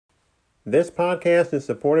This podcast is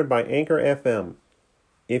supported by Anchor FM.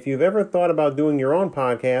 If you've ever thought about doing your own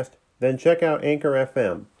podcast, then check out Anchor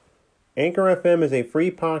FM. Anchor FM is a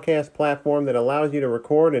free podcast platform that allows you to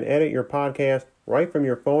record and edit your podcast right from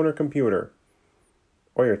your phone or computer.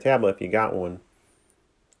 Or your tablet if you got one.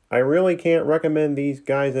 I really can't recommend these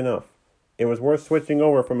guys enough. It was worth switching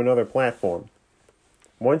over from another platform.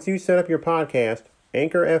 Once you set up your podcast,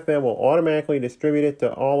 Anchor FM will automatically distribute it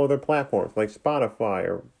to all other platforms like Spotify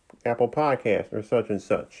or Apple Podcasts or such and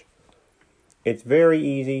such. It's very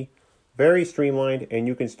easy, very streamlined, and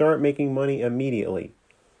you can start making money immediately.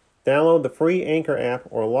 Download the free Anchor app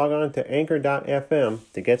or log on to anchor.fm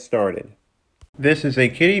to get started. This is a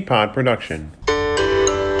Kitty Pod production.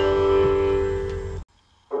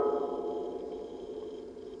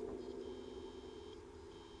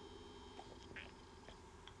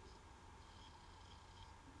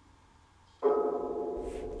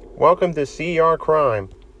 Welcome to CR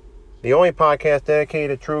Crime, the only podcast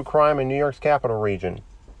dedicated to true crime in New York's capital region.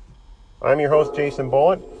 I'm your host, Jason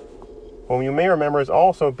Bullitt, whom you may remember as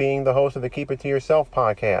also being the host of the Keep It To Yourself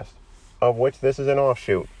podcast, of which this is an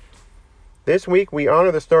offshoot. This week, we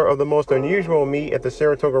honor the start of the most unusual meet at the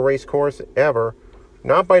Saratoga Race Course ever,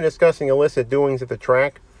 not by discussing illicit doings at the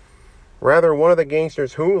track. Rather, one of the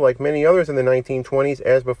gangsters who, like many others in the 1920s,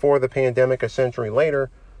 as before the pandemic a century later,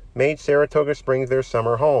 made Saratoga Springs their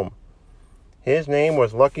summer home. His name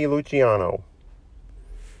was Lucky Luciano.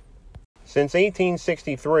 Since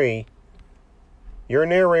 1863, your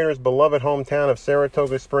narrator's beloved hometown of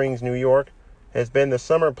Saratoga Springs, New York, has been the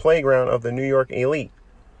summer playground of the New York elite.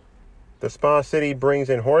 The Spa City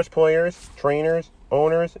brings in horse players, trainers,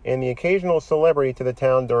 owners, and the occasional celebrity to the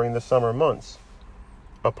town during the summer months.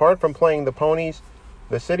 Apart from playing the ponies,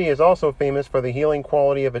 the city is also famous for the healing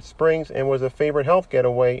quality of its springs and was a favorite health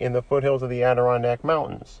getaway in the foothills of the Adirondack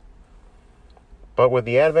Mountains. But with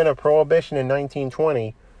the advent of Prohibition in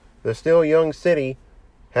 1920, the still young city,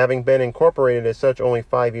 having been incorporated as such only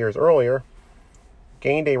 5 years earlier,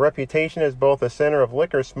 gained a reputation as both a center of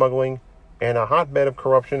liquor smuggling and a hotbed of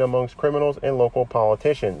corruption amongst criminals and local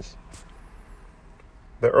politicians.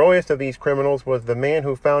 The earliest of these criminals was the man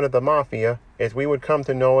who founded the Mafia, as we would come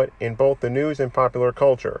to know it in both the news and popular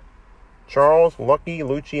culture, Charles Lucky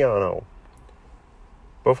Luciano.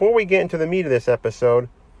 Before we get into the meat of this episode,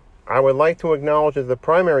 I would like to acknowledge as the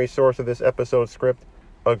primary source of this episode's script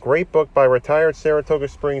a great book by retired Saratoga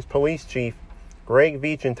Springs Police Chief Greg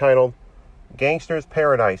Veach entitled Gangster's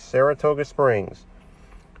Paradise, Saratoga Springs.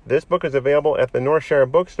 This book is available at the Northshire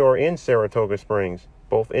Bookstore in Saratoga Springs,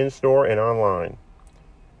 both in-store and online.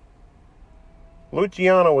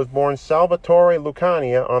 Luciano was born Salvatore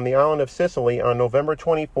Lucania on the island of Sicily on November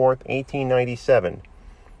 24, 1897,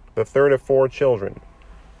 the third of 4 children.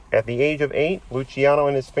 At the age of 8, Luciano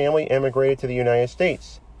and his family emigrated to the United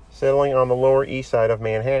States, settling on the Lower East Side of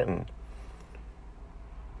Manhattan.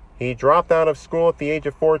 He dropped out of school at the age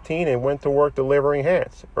of 14 and went to work delivering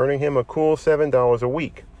hats, earning him a cool $7 a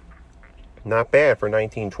week. Not bad for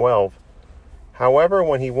 1912. However,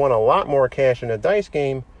 when he won a lot more cash in a dice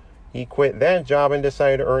game, he quit that job and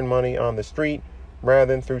decided to earn money on the street rather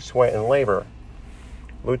than through sweat and labor.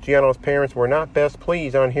 Luciano's parents were not best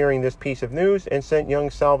pleased on hearing this piece of news and sent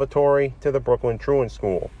young Salvatore to the Brooklyn Truant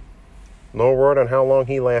School. No word on how long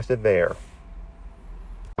he lasted there.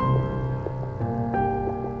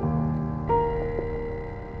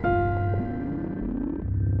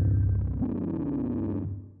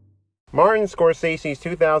 Martin Scorsese's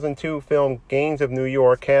 2002 film Gangs of New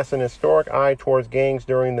York casts an historic eye towards gangs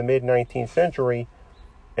during the mid-19th century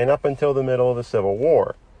and up until the middle of the Civil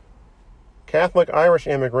War. Catholic Irish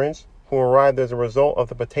immigrants, who arrived as a result of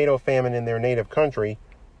the potato famine in their native country,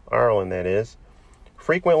 Ireland that is,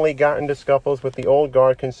 frequently got into scuffles with the old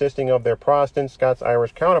guard consisting of their Protestant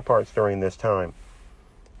Scots-Irish counterparts during this time,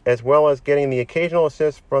 as well as getting the occasional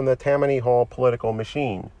assist from the Tammany Hall political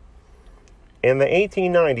machine. In the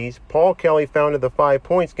 1890s, Paul Kelly founded the 5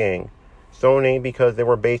 Points Gang, so named because they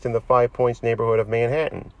were based in the 5 Points neighborhood of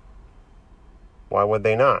Manhattan. Why would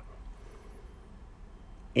they not?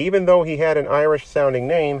 Even though he had an Irish-sounding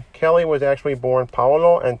name, Kelly was actually born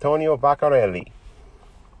Paolo Antonio Vaccarelli.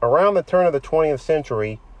 Around the turn of the 20th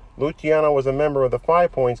century, Luciano was a member of the 5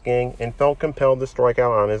 Points Gang and felt compelled to strike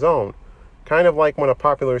out on his own, kind of like when a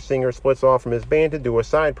popular singer splits off from his band to do a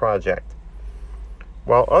side project.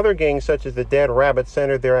 While other gangs such as the Dead Rabbits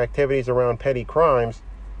centered their activities around petty crimes,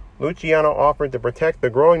 Luciano offered to protect the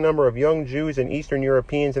growing number of young Jews and Eastern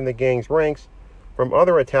Europeans in the gang's ranks from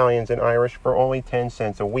other Italians and Irish for only 10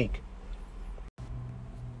 cents a week.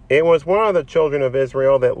 It was one of the children of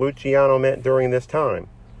Israel that Luciano met during this time.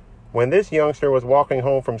 When this youngster was walking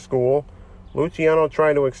home from school, Luciano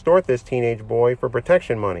tried to extort this teenage boy for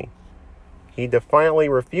protection money. He defiantly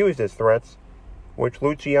refused his threats, which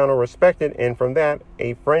Luciano respected, and from that,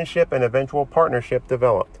 a friendship and eventual partnership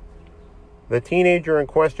developed. The teenager in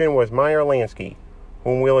question was Meyer Lansky,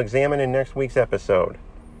 whom we'll examine in next week's episode.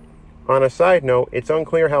 On a side note, it's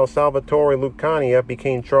unclear how Salvatore Lucania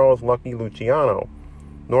became Charles Lucky Luciano,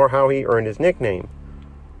 nor how he earned his nickname.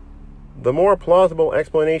 The more plausible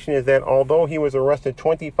explanation is that although he was arrested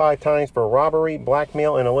 25 times for robbery,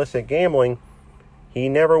 blackmail, and illicit gambling, he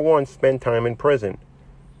never once spent time in prison.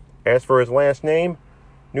 As for his last name,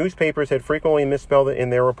 newspapers had frequently misspelled it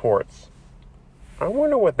in their reports. I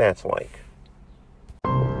wonder what that's like.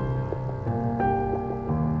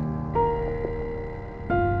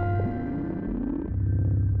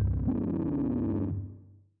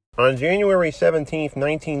 On January 17,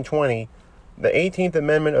 1920, the 18th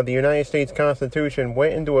Amendment of the United States Constitution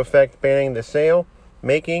went into effect, banning the sale,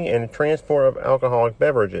 making, and transport of alcoholic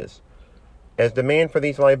beverages. As demand for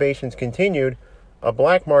these libations continued, a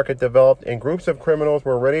black market developed and groups of criminals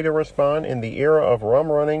were ready to respond in the era of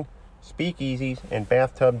rum running, speakeasies, and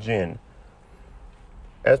bathtub gin.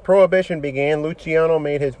 As Prohibition began, Luciano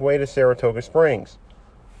made his way to Saratoga Springs.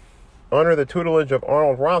 Under the tutelage of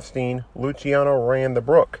Arnold Rothstein, Luciano ran the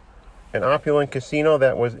Brook, an opulent casino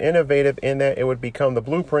that was innovative in that it would become the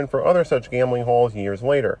blueprint for other such gambling halls years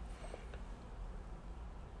later.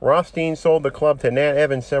 Rothstein sold the club to Nat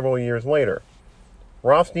Evans several years later.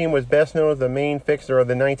 Rothstein was best known as the main fixer of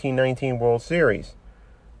the 1919 World Series,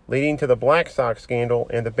 leading to the Black Sox scandal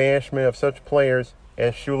and the banishment of such players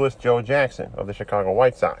as shoeless Joe Jackson of the Chicago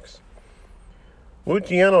White Sox.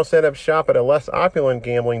 Luciano set up shop at a less opulent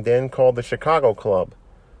gambling den called the Chicago Club.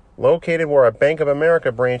 Located where a Bank of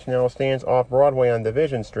America branch now stands off Broadway on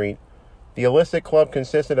Division Street, the illicit club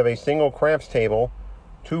consisted of a single craps table,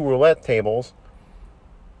 2 roulette tables,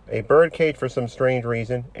 a birdcage for some strange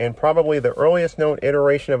reason, and probably the earliest known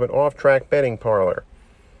iteration of an off-track betting parlor.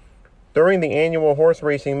 During the annual horse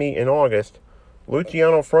racing meet in August,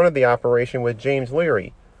 Luciano fronted the operation with James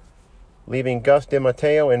Leary, leaving Gus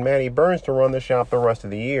DiMatteo and Matty Burns to run the shop the rest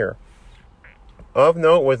of the year. Of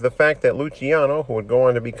note was the fact that Luciano, who would go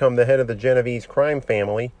on to become the head of the Genovese crime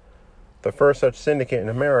family, the first such syndicate in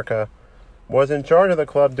America, was in charge of the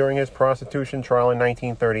club during his prostitution trial in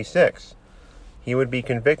 1936. He would be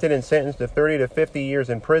convicted and sentenced to 30 to 50 years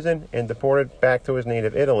in prison and deported back to his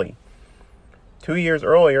native Italy. 2 years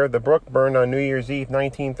earlier, the Brook burned on New Year's Eve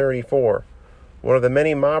 1934, one of the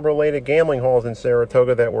many mob-related gambling halls in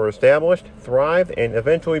Saratoga that were established, thrived, and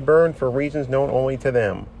eventually burned for reasons known only to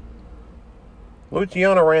them.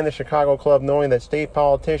 Luciano ran the Chicago Club knowing that state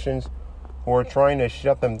politicians who were trying to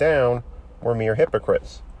shut them down were mere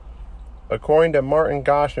hypocrites. According to Martin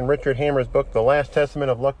Gosch and Richard Hammer's book, The Last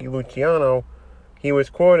Testament of Lucky Luciano, he was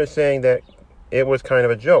quoted as saying that it was kind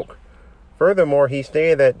of a joke. Furthermore, he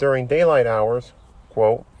stated that during daylight hours,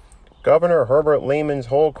 quote, Governor Herbert Lehman's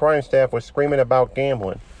whole crime staff was screaming about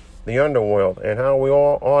gambling, the underworld, and how we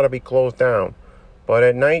all ought to be closed down. But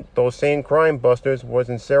at night, those same crime busters was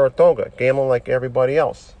in Saratoga, gambling like everybody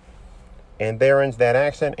else. And there ends that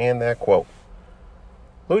accent and that quote.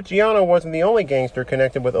 Luciano wasn't the only gangster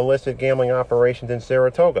connected with illicit gambling operations in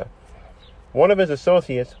Saratoga. One of his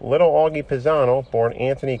associates, Little Augie Pisano, born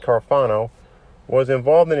Anthony Carfano, was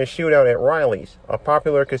involved in a shootout at Riley's, a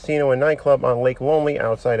popular casino and nightclub on Lake Lonely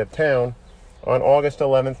outside of town, on August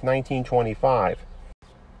 11, 1925.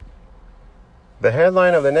 The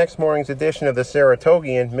headline of the next morning's edition of the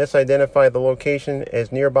Saratogian misidentified the location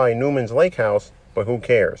as nearby Newman's Lake House, but who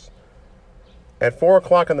cares? At 4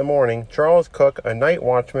 o'clock in the morning, Charles Cook, a night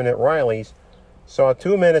watchman at Riley's, saw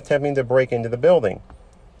 2 men attempting to break into the building.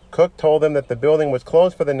 Cook told them that the building was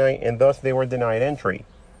closed for the night and thus they were denied entry.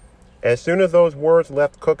 As soon as those words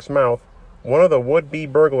left Cook's mouth, one of the would-be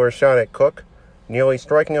burglars shot at Cook, nearly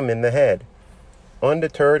striking him in the head.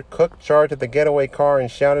 Undeterred, Cook charged at the getaway car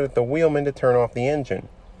and shouted at the wheelman to turn off the engine.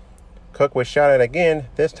 Cook was shot at again,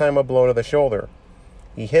 this time a blow to the shoulder.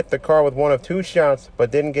 He hit the car with one of 2 shots,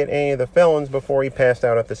 but didn't get any of the felons before he passed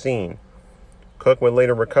out at the scene. Cook would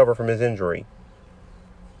later recover from his injury.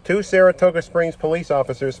 2 Saratoga Springs police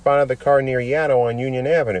officers spotted the car near Yaddo on Union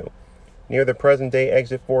Avenue, near the present-day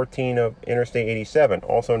exit 14 of Interstate 87,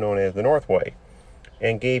 also known as the Northway,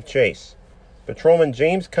 and gave chase. Patrolman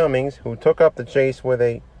James Cummings, who took up the chase with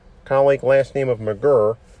a colleague last name of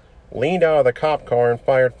McGurr, leaned out of the cop car and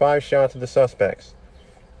fired 5 shots at the suspects.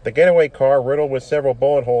 The getaway car, riddled with several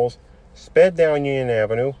bullet holes, sped down Union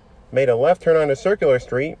Avenue, made a left turn onto Circular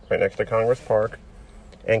Street, right next to Congress Park,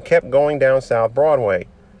 and kept going down South Broadway.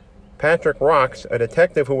 Patrick Rocks, a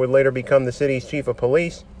detective who would later become the city's chief of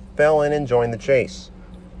police, fell in and joined the chase.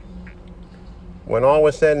 When all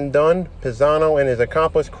was said and done, Pisano and his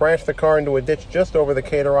accomplice crashed the car into a ditch just over the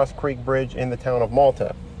Cateros Creek Bridge in the town of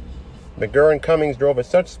Malta. McGurr and Cummings drove at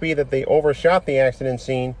such speed that they overshot the accident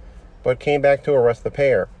scene, but came back to arrest the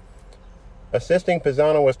pair. Assisting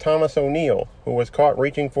Pisano was Thomas O'Neill, who was caught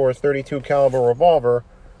reaching for his .32 caliber revolver,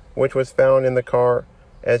 which was found in the car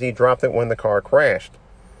as he dropped it when the car crashed.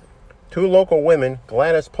 Two local women,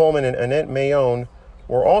 Gladys Pullman and Annette Mayone,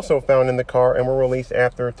 were also found in the car and were released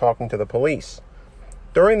after talking to the police.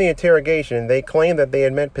 During the interrogation, they claimed that they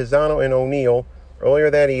had met Pisano and O'Neill earlier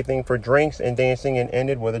that evening for drinks and dancing and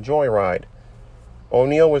ended with a joyride.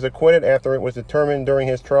 O'Neill was acquitted after it was determined during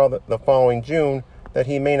his trial the following June that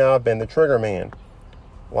he may not have been the trigger man.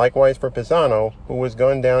 Likewise for Pisano, who was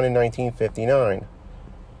gunned down in 1959.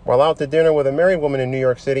 While out to dinner with a married woman in New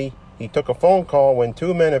York City, he took a phone call when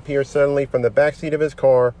two men appeared suddenly from the backseat of his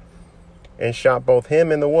car and shot both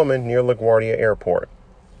him and the woman near LaGuardia Airport.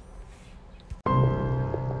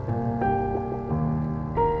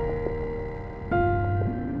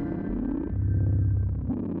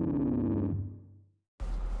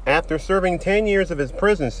 After serving 10 years of his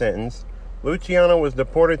prison sentence, Luciano was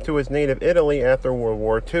deported to his native Italy after World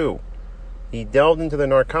War II. He delved into the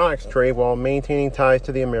narcotics trade while maintaining ties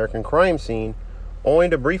to the American crime scene, only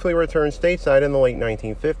to briefly return stateside in the late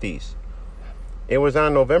 1950s. It was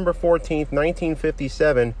on November 14,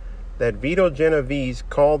 1957, that Vito Genovese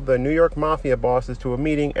called the New York Mafia bosses to a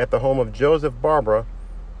meeting at the home of Joseph Barbara,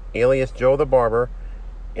 alias Joe the Barber,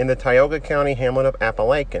 in the Tioga County hamlet of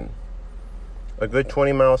Apalachin, a good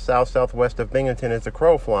 20 miles south-southwest of Binghamton as the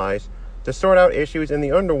crow flies, to sort out issues in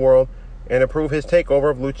the underworld and approve his takeover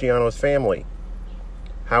of Luciano's family.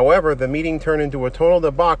 However, the meeting turned into a total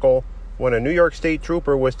debacle when a New York State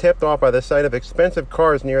trooper was tipped off by the sight of expensive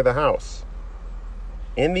cars near the house.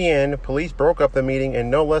 In the end, police broke up the meeting and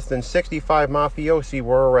no less than 65 mafiosi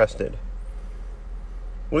were arrested.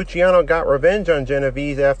 Luciano got revenge on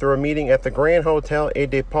Genovese after a meeting at the Grand Hotel E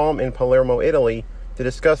de Palm in Palermo, Italy, to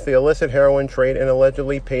discuss the illicit heroin trade and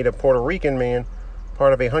allegedly paid a Puerto Rican man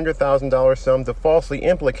part of a $100,000 sum to falsely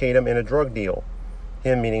implicate him in a drug deal.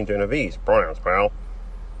 Him meaning Genovese. Pronouns, pal.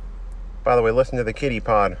 By the way, listen to the kitty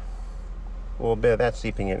pod. A little bit of that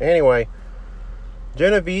seeping in. Anyway,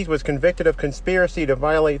 Genovese was convicted of conspiracy to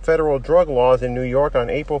violate federal drug laws in New York on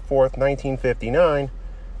April 4th, 1959,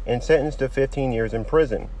 and sentenced to 15 years in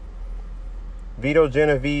prison. Vito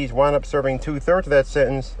Genovese wound up serving 2/3 of that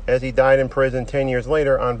sentence as he died in prison 10 years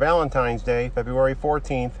later on Valentine's Day, February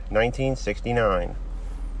 14th, 1969.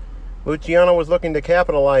 Luciano was looking to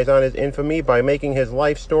capitalize on his infamy by making his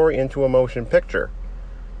life story into a motion picture.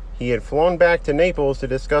 He had flown back to Naples to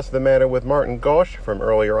discuss the matter with Martin Gosch from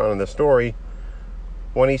earlier on in the story,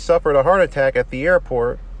 when he suffered a heart attack at the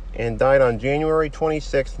airport and died on January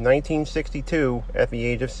 26, 1962, at the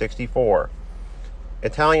age of 64.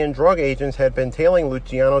 Italian drug agents had been tailing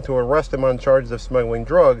Luciano to arrest him on charges of smuggling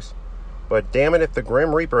drugs, but damn it if the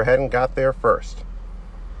Grim Reaper hadn't got there first.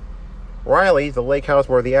 Riley's, the lake house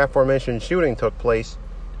where the aforementioned shooting took place,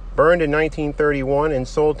 burned in 1931 and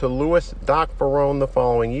sold to Louis Doc Ferrone the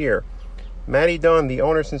following year. Matty Dunn, the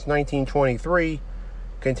owner since 1923,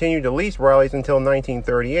 continued to lease Riley's until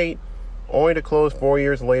 1938, only to close 4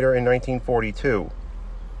 years later in 1942.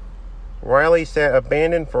 Riley sat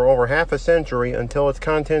abandoned for over half a century until its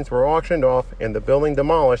contents were auctioned off and the building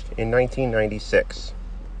demolished in 1996.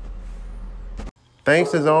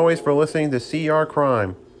 Thanks as always for listening to CR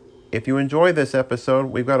Crime. If you enjoyed this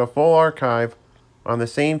episode, we've got a full archive on the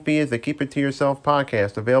same feed as the Keep It To Yourself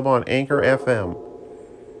podcast, available on Anchor FM.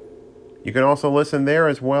 You can also listen there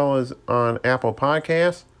as well as on Apple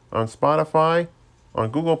Podcasts, on Spotify,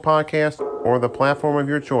 on Google Podcasts, or the platform of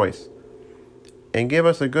your choice. And give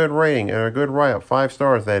us a good rating and a good write-up, 5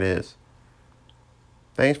 stars that is.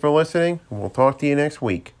 Thanks for listening, and we'll talk to you next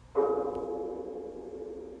week.